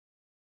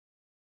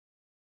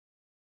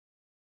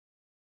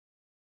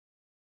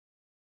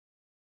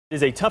It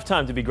is a tough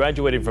time to be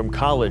graduating from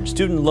college.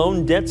 Student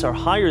loan debts are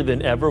higher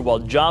than ever, while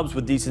jobs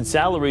with decent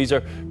salaries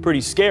are pretty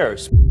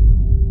scarce.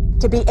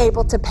 To be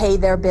able to pay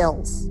their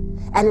bills.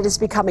 And it is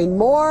becoming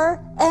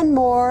more and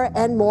more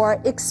and more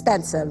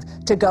expensive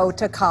to go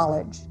to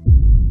college.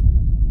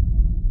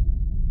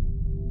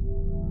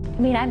 I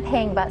mean, I'm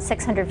paying about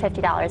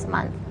 $650 a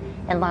month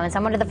in loans.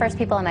 I'm one of the first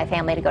people in my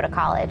family to go to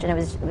college, and it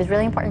was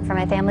really important for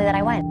my family that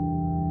I went.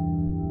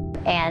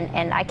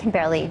 And I can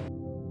barely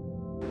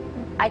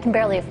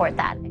afford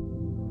that.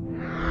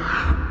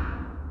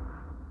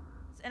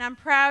 And I'm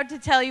proud to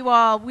tell you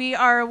all we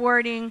are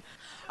awarding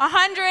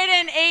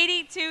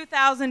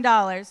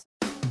 $182,000.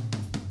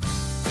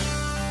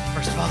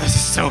 First of all, this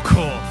is so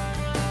cool.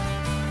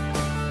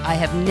 I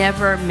have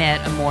never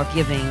met a more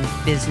giving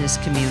business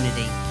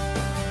community.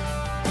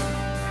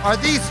 Are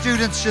these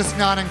students just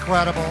not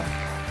incredible?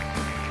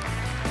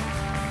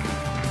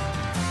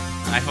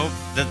 I hope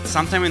that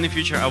sometime in the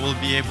future I will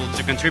be able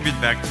to contribute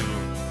back to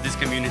this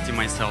community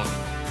myself.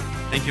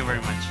 Thank you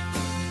very much.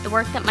 The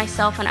work that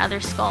myself and other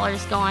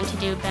scholars go on to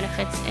do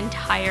benefits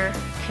entire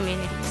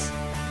communities.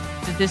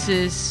 This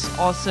is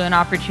also an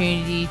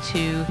opportunity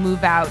to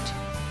move out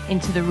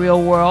into the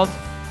real world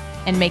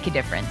and make a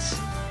difference.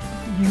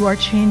 You are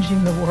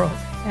changing the world,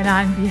 and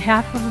on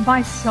behalf of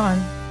my son,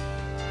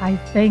 I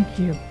thank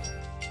you.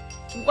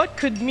 What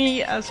could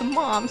me as a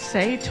mom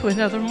say to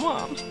another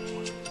mom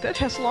that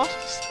has lost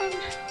a son?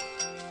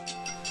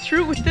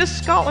 Through this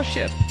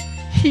scholarship,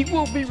 he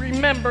will be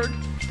remembered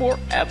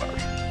forever.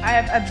 I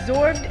have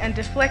absorbed and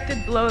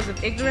deflected blows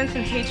of ignorance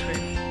and hatred.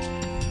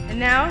 And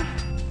now,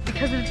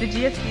 because of the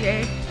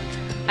GSBA,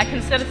 I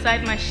can set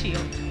aside my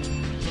shield.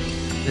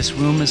 This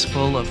room is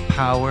full of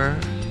power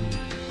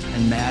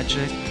and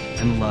magic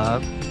and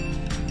love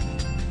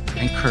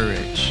and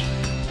courage.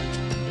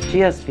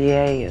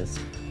 GSBA is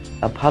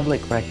a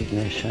public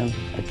recognition,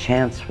 a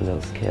chance for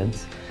those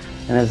kids.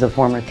 And as a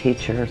former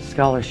teacher,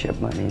 scholarship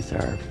monies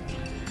are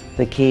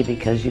the key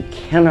because you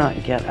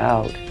cannot get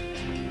out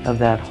of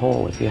that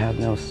hole if you have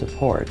no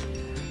support.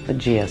 The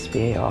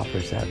GSBA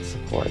offers that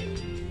support.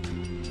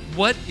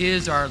 What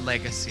is our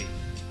legacy?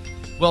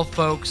 Well,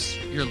 folks,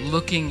 you're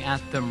looking at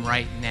them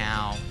right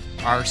now,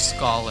 our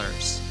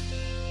scholars.